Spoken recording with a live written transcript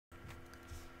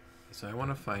So I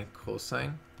want to find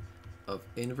cosine of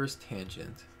inverse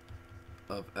tangent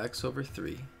of x over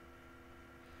 3.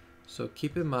 So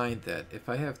keep in mind that if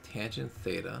I have tangent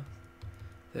theta,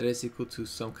 that is equal to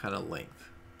some kind of length,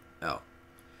 L.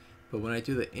 But when I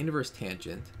do the inverse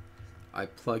tangent, I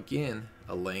plug in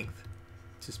a length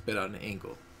to spit out an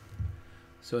angle.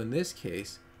 So in this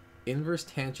case, inverse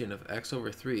tangent of x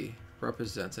over 3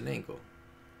 represents an angle.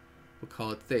 We'll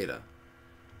call it theta.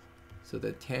 So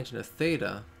the tangent of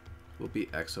theta will be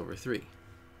x over 3.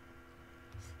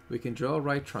 We can draw a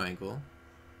right triangle.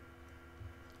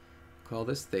 Call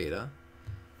this theta.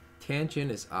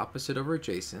 Tangent is opposite over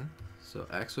adjacent, so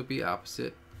x would be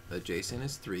opposite, adjacent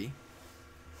is 3.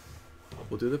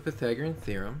 We'll do the Pythagorean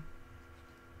theorem.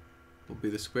 Will be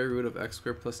the square root of x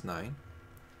squared plus 9.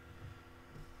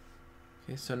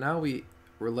 Okay, so now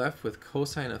we're left with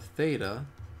cosine of theta,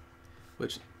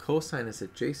 which cosine is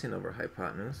adjacent over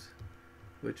hypotenuse,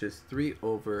 which is 3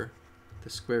 over the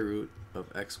square root of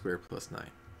x squared plus 9.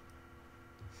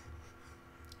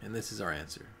 And this is our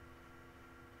answer.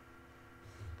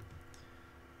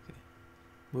 Okay.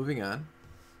 Moving on,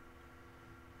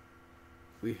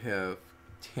 we have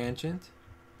tangent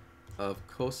of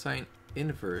cosine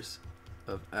inverse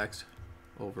of x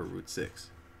over root 6.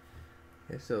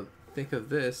 Okay, so think of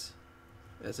this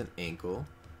as an angle.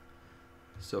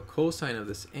 So cosine of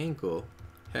this angle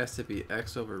has to be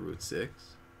x over root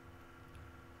 6.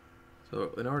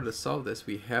 So in order to solve this,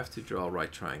 we have to draw a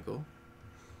right triangle.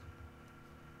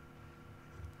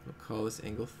 We'll call this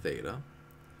angle theta.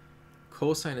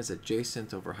 Cosine is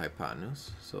adjacent over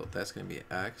hypotenuse, so that's going to be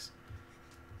x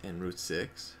and root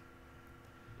 6.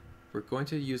 We're going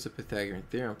to use the Pythagorean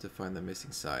theorem to find the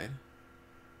missing side.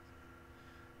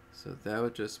 So that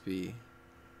would just be,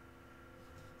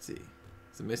 let's see,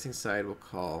 the missing side we'll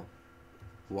call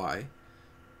y.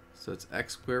 So it's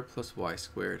x squared plus y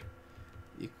squared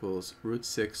equals root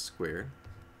 6 squared.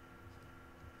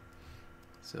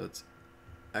 So it's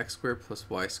x squared plus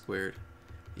y squared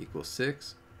equals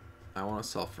 6. I want to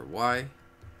solve for y,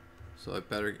 so I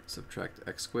better subtract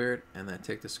x squared and then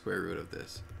take the square root of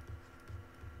this.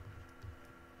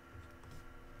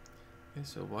 Okay,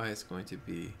 so y is going to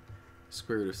be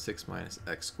square root of 6 minus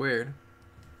x squared.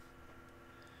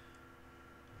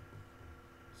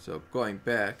 So going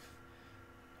back,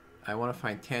 I want to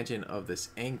find tangent of this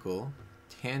angle.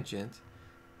 Tangent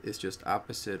is just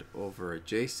opposite over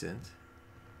adjacent,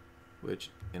 which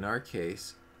in our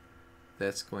case,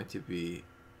 that's going to be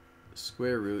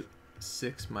square root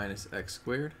 6 minus x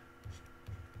squared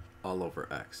all over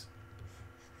x.